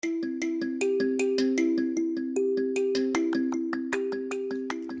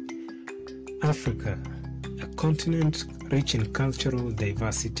Africa, a continent rich in cultural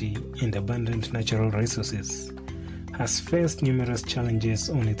diversity and abundant natural resources, has faced numerous challenges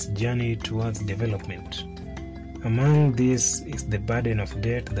on its journey towards development. Among these is the burden of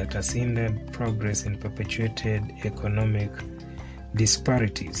debt that has hindered progress and perpetuated economic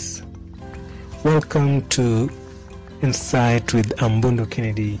disparities. Welcome to Insight with Ambundo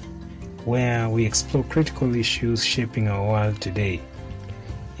Kennedy, where we explore critical issues shaping our world today.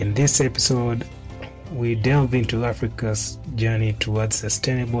 In this episode, we delve into Africa's journey towards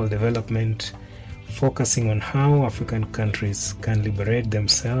sustainable development, focusing on how African countries can liberate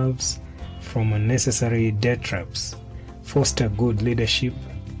themselves from unnecessary debt traps, foster good leadership,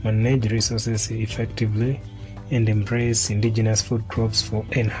 manage resources effectively, and embrace indigenous food crops for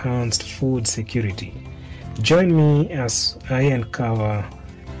enhanced food security. Join me as I uncover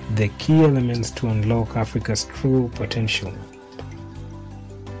the key elements to unlock Africa's true potential.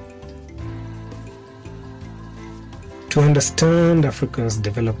 To understand Africa's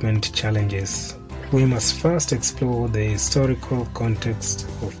development challenges, we must first explore the historical context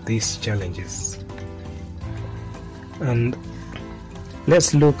of these challenges. And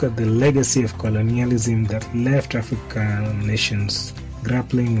let's look at the legacy of colonialism that left African nations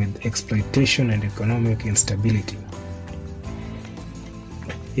grappling with exploitation and economic instability.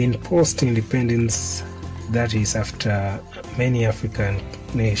 In post-independence, that is after many African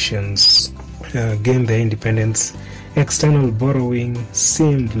nations gained their independence, external borrowing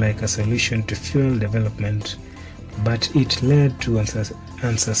seemed like a solution to fuel development, but it led to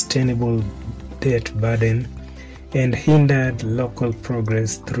unsustainable debt burden and hindered local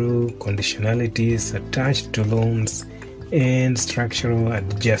progress through conditionalities attached to loans and structural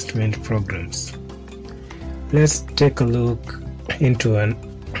adjustment programs. Let's take a look into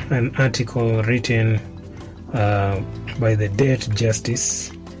an article written by the Debt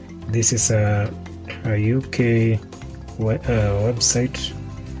Justice. This is a UK website.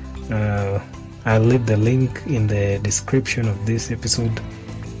 I'll leave the link in the description of this episode,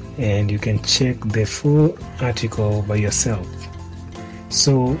 and you can check the full article by yourself.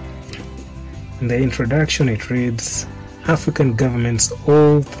 So, in the introduction it reads, African governments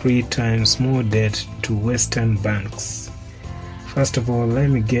owe 3 times more debt to Western banks. First of all, let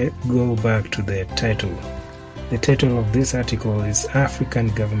me go back to the title. The title of this article is African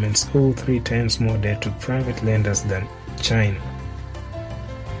governments owe 3 times more debt to private lenders than China.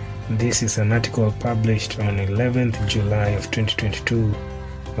 This is an article published on 11th July of 2022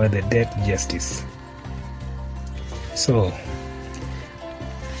 by the Debt Justice. So,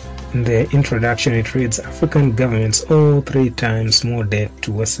 in the introduction it reads, African governments owe 3 times more debt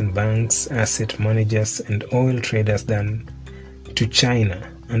to Western banks, asset managers and oil traders than to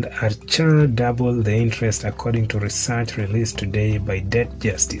China, and are charged double the interest according to research released today by Debt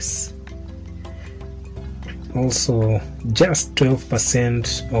Justice. Also, just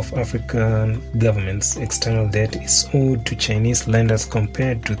 12% of African governments' external debt is owed to Chinese lenders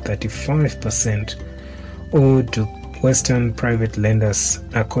compared to 35% owed to Western private lenders,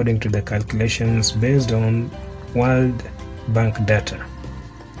 according to the calculations based on World Bank data.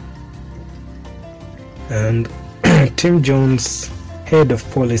 And Tim Jones, head of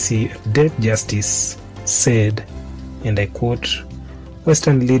policy at Debt Justice, said, and I quote,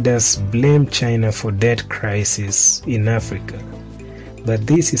 Western leaders blame China for debt crisis in Africa, but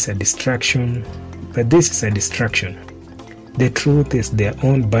this is a distraction. The truth is their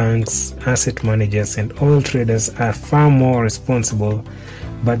own banks, asset managers and oil traders are far more responsible,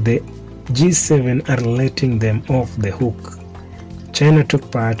 but the G7 are letting them off the hook. China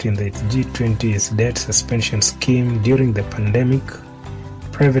took part in the G20's debt suspension scheme during the pandemic.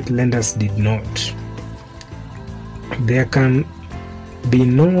 Private lenders did not. There can be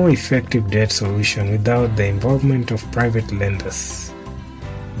no effective debt solution without the involvement of private lenders.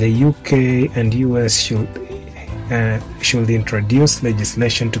 The UK and US should introduce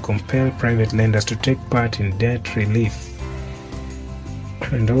legislation to compel private lenders to take part in debt relief.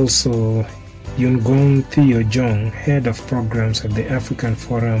 And also, Yungong Theo Jong, head of programs at the African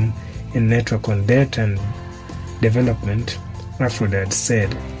Forum and Network on Debt and Development, AFRODAD,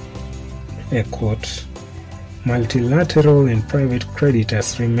 said, I quote, multilateral and private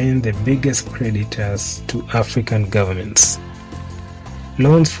creditors remain the biggest creditors to African governments.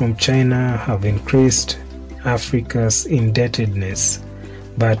 Loans from China have increased Africa's indebtedness,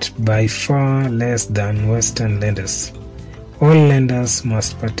 but by far less than Western lenders. All lenders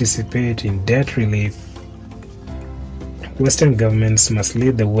must participate in debt relief. Western governments must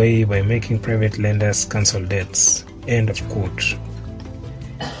lead the way by making private lenders cancel debts. End of quote.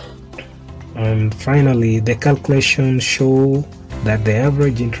 And finally, the calculations show that the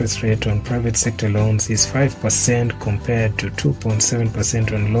average interest rate on private sector loans is 5% compared to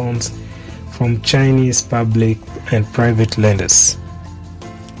 2.7% on loans from Chinese public and private lenders.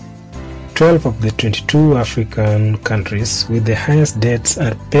 12 of the 22 African countries with the highest debts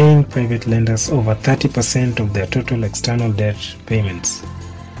are paying private lenders over 30% of their total external debt payments.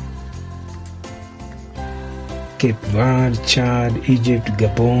 Cape Verde, Chad, Egypt,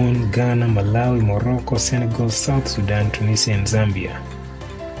 Gabon, Ghana, Malawi, Morocco, Senegal, South Sudan, Tunisia, and Zambia.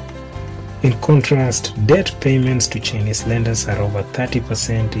 In contrast, debt payments to Chinese lenders are over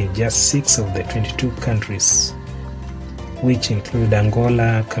 30% in just 6 of the 22 countries, which include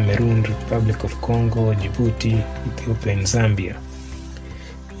Angola, Cameroon, Republic of Congo, Djibouti, Ethiopia, and Zambia.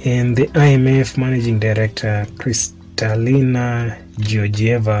 And the IMF Managing Director Kristalina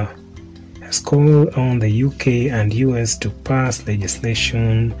Georgieva has called on the UK and US to pass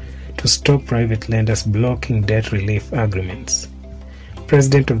legislation to stop private lenders blocking debt relief agreements.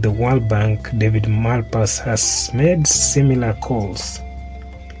 President of the World Bank, David Malpass, has made similar calls.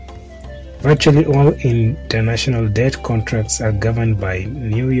 Virtually all international debt contracts are governed by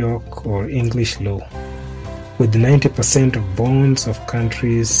New York or English law, with 90% of bonds of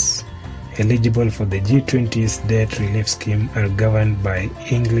countries eligible for the G20's debt relief scheme are governed by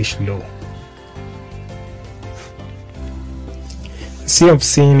English law. As you have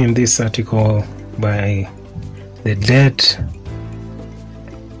seen in this article by the debt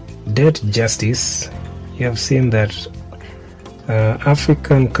justice, you have seen that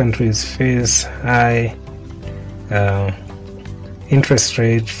African countries face high interest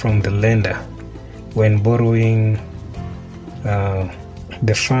rate from the lender when borrowing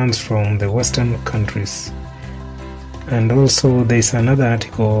the funds from the Western countries. And also there's another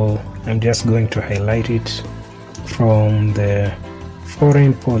article, I'm just going to highlight it, from the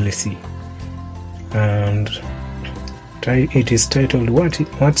foreign policy, and it is titled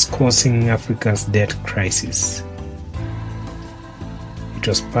What's Causing Africa's Debt Crisis. It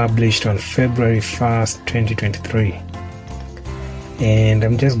was published on February 1st, 2023, and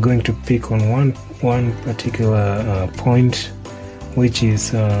I'm just going to pick on one particular point, which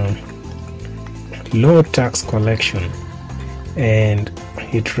is low tax collection. And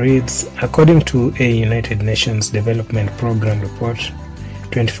it reads, according to a United Nations Development Program report,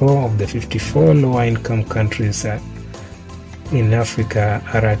 24 of the 54 lower income countries in Africa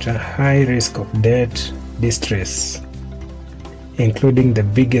are at a high risk of debt distress, including the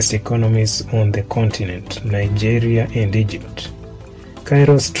biggest economies on the continent, Nigeria and Egypt.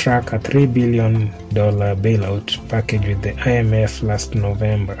 Cairo struck a $3 billion bailout package with the IMF last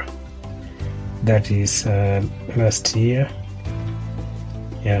November. That is last year.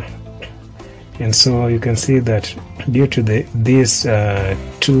 Yeah. And so you can see that due to these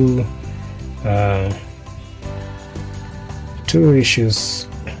two issues,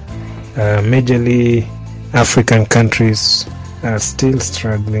 majorly African countries are still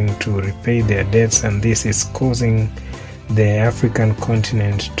struggling to repay their debts, and this is causing the African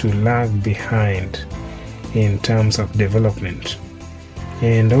continent to lag behind in terms of development.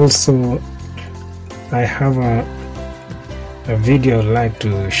 And also I have a video I'd like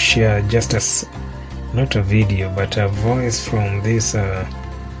to share, just as not a video but a voice from this former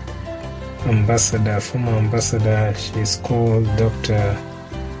ambassador. She's called Dr.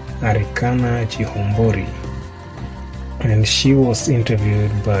 Arikana Chihombori, and she was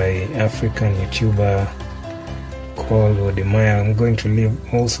interviewed by African YouTuber called Wodemaya. I'm going to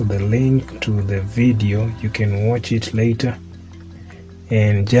leave also the link to the video. You can watch it later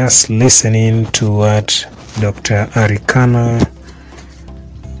and just listen in to what Dr. Arikana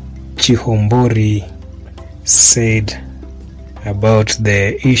Chihombori said about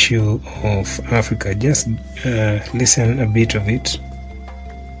the issue of Africa. Just listen a bit of it.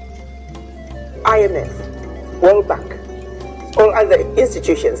 IMF, World Bank, all other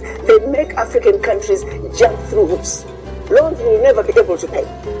institutions, they make African countries jump through hoops. Loans we will never be able to pay.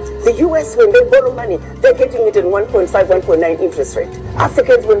 The US, when they borrow money, they're getting it in 1.5, 1.9 interest rate.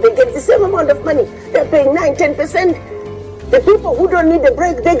 Africans, when they get the same amount of money, they're paying 9, 10%. The people who don't need a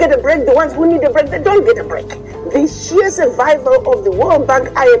break, they get a break. The ones who need a break, they don't get a break. The sheer survival of the World Bank,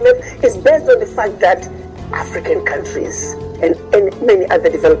 IMF, is based on the fact that African countries and many other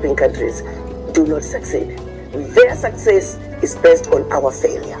developing countries do not succeed. Their success is based on our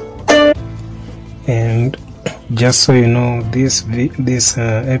failure. And just so you know, this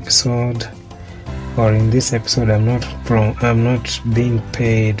episode, or in this episode, I'm not being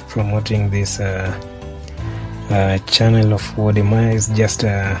paid promoting this channel of Wodemaya. Is just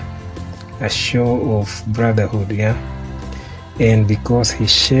a show of brotherhood, yeah. And because he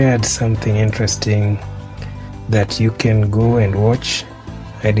shared something interesting that you can go and watch.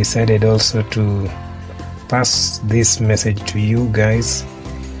 I decided also to pass this message to you guys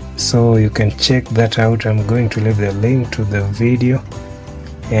so you can check that out. I'm going to leave the link to the video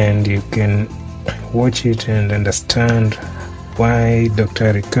and you can watch it and understand why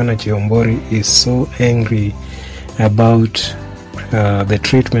Dr. Rikana Chiombori is so angry about the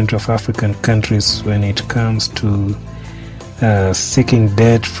treatment of African countries when it comes to seeking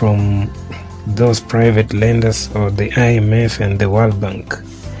debt from those private lenders or the IMF and the World Bank.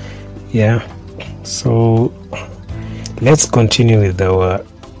 Yeah, so let's continue with our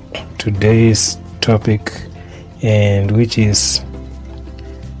today's topic, and which is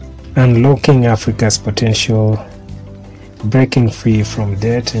unlocking Africa's potential, breaking free from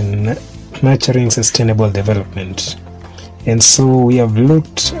debt and nurturing sustainable development. And so we have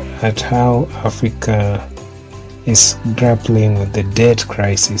looked at how Africa is grappling with the debt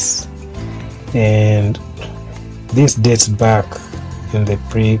crisis, and this dates back in the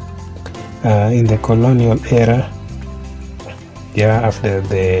colonial era. Yeah, after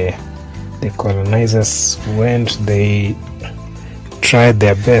the colonizers went, they tried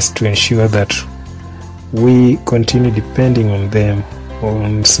their best to ensure that we continue depending on them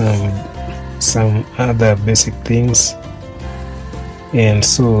on some other basic things. And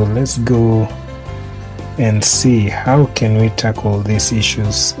so let's go and see how can we tackle these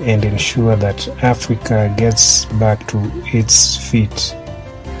issues and ensure that Africa gets back to its feet.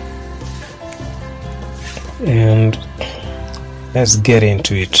 And let's get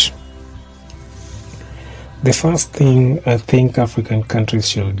into it. The first thing I think African countries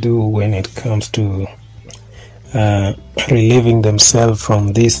should do when it comes to relieving themselves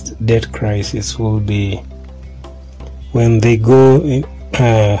from this debt crisis will be when they go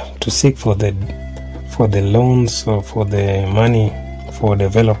to seek for the loans or for the money for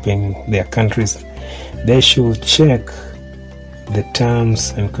developing their countries. They should check the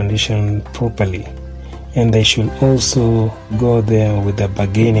terms and conditions properly, and they should also go there with the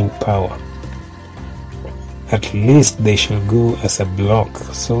bargaining power. At least they should go as a block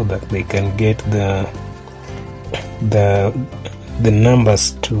so that they can get the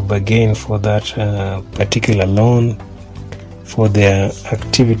numbers to bargain for that particular loan for their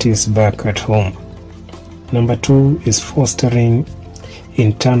activities back at home. Number 2 is fostering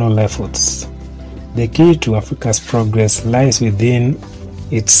internal efforts. The key to Africa's progress lies within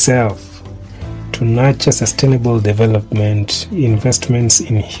itself. To nurture sustainable development, investments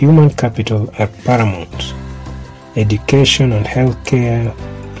in human capital are paramount. Education and healthcare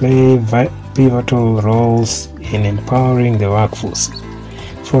play pivotal roles in empowering the workforce,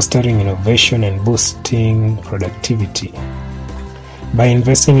 fostering innovation and boosting productivity. By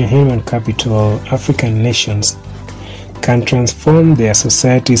investing in human capital, African nations can transform their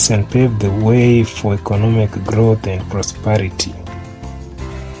societies and pave the way for economic growth and prosperity.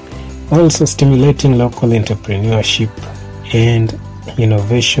 Also, stimulating local entrepreneurship and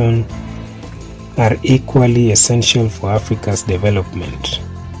innovation are equally essential for Africa's development.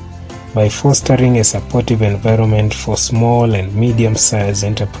 By fostering a supportive environment for small and medium-sized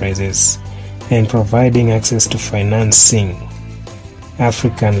enterprises and providing access to financing,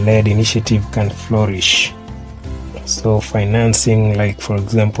 African-led initiative can flourish. So financing, like for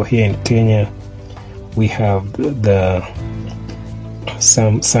example here in Kenya, we have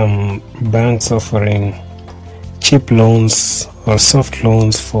some banks offering cheap loans or soft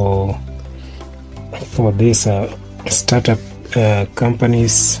loans for these startup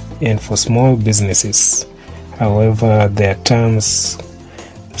companies and for small businesses. However, their terms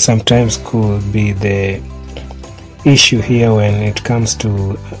sometimes could be the issue here when it comes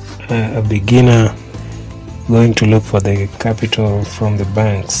to a beginner going to look for the capital from the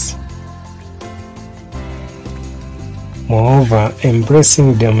banks. Moreover,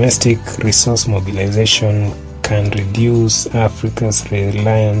 embracing domestic resource mobilization can reduce Africa's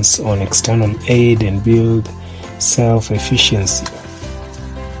reliance on external aid and build self-efficiency.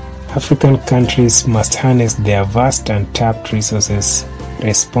 African countries must harness their vast untapped resources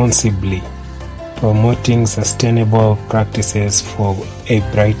responsibly, promoting sustainable practices for a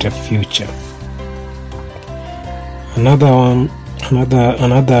brighter future. Another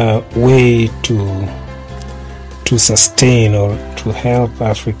way to sustain or to help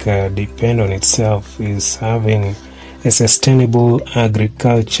Africa depend on itself is having a sustainable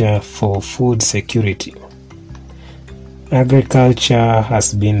agriculture for food security. Agriculture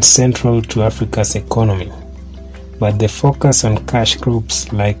has been central to Africa's economy, but the focus on cash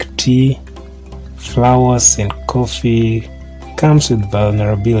crops like tea, flowers, and coffee comes with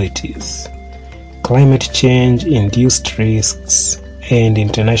vulnerabilities. Climate change induced risks and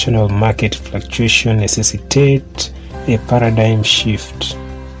international market fluctuation necessitate a paradigm shift.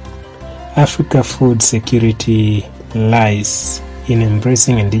 Africa food security lies in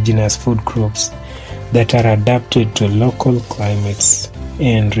embracing indigenous food crops that are adapted to local climates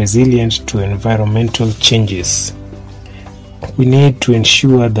and resilient to environmental changes. We need to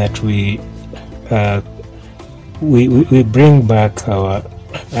ensure that we bring back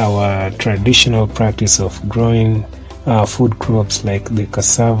our traditional practice of growing food crops like the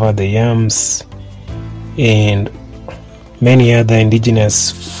cassava, the yams, and many other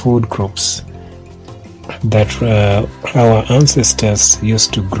indigenous food crops that our ancestors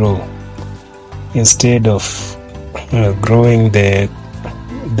used to grow, instead of growing the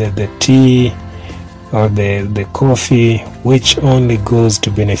tea or the coffee, which only goes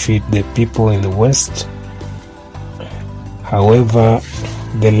to benefit the people in the West. However,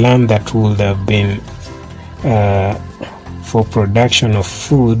 the land that would have been for production of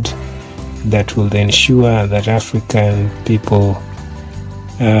food that will ensure that African people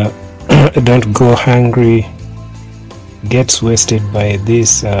don't go hungry gets wasted by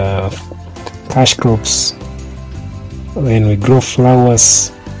these cash crops. When we grow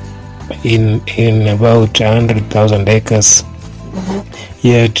flowers in about 100,000 acres,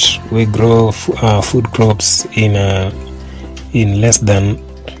 yet we grow food crops in less than,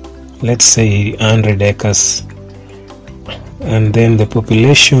 let's say, 100 acres, and then the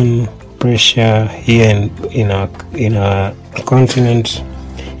population pressure here in our continent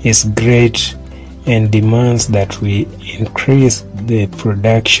is great and demands that we increase the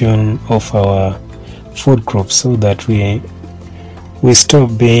production of our food crops so that we stop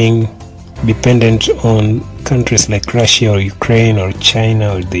being dependent on countries like Russia or Ukraine or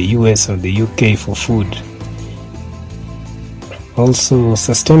China or the US or the UK for food. Also,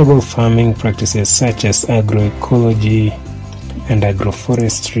 sustainable farming practices such as agroecology and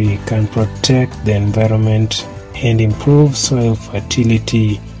agroforestry can protect the environment and improve soil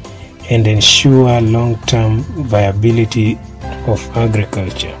fertility and ensure long-term viability of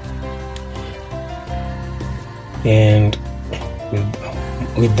agriculture. And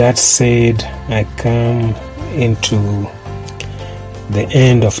with that said, I come into the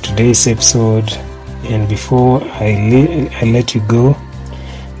end of today's episode, and before I let you go,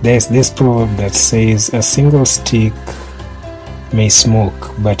 there's this proverb that says, "A single stick may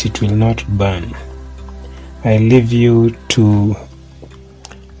smoke, but it will not burn." I leave you to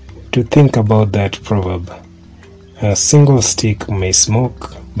think about that proverb. A single stick may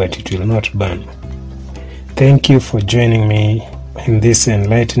smoke, but it will not burn. Thank you for joining me in this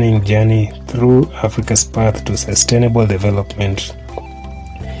enlightening journey through Africa's path to sustainable development.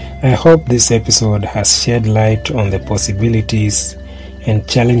 I hope this episode has shed light on the possibilities and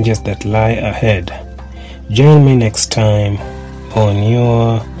challenges that lie ahead. Join me next time on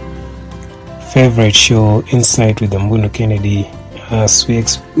your favorite show, Insight with Mbundu Kennedy, as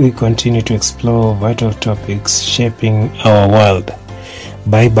we continue to explore vital topics shaping our world.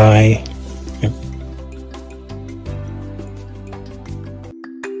 Bye bye.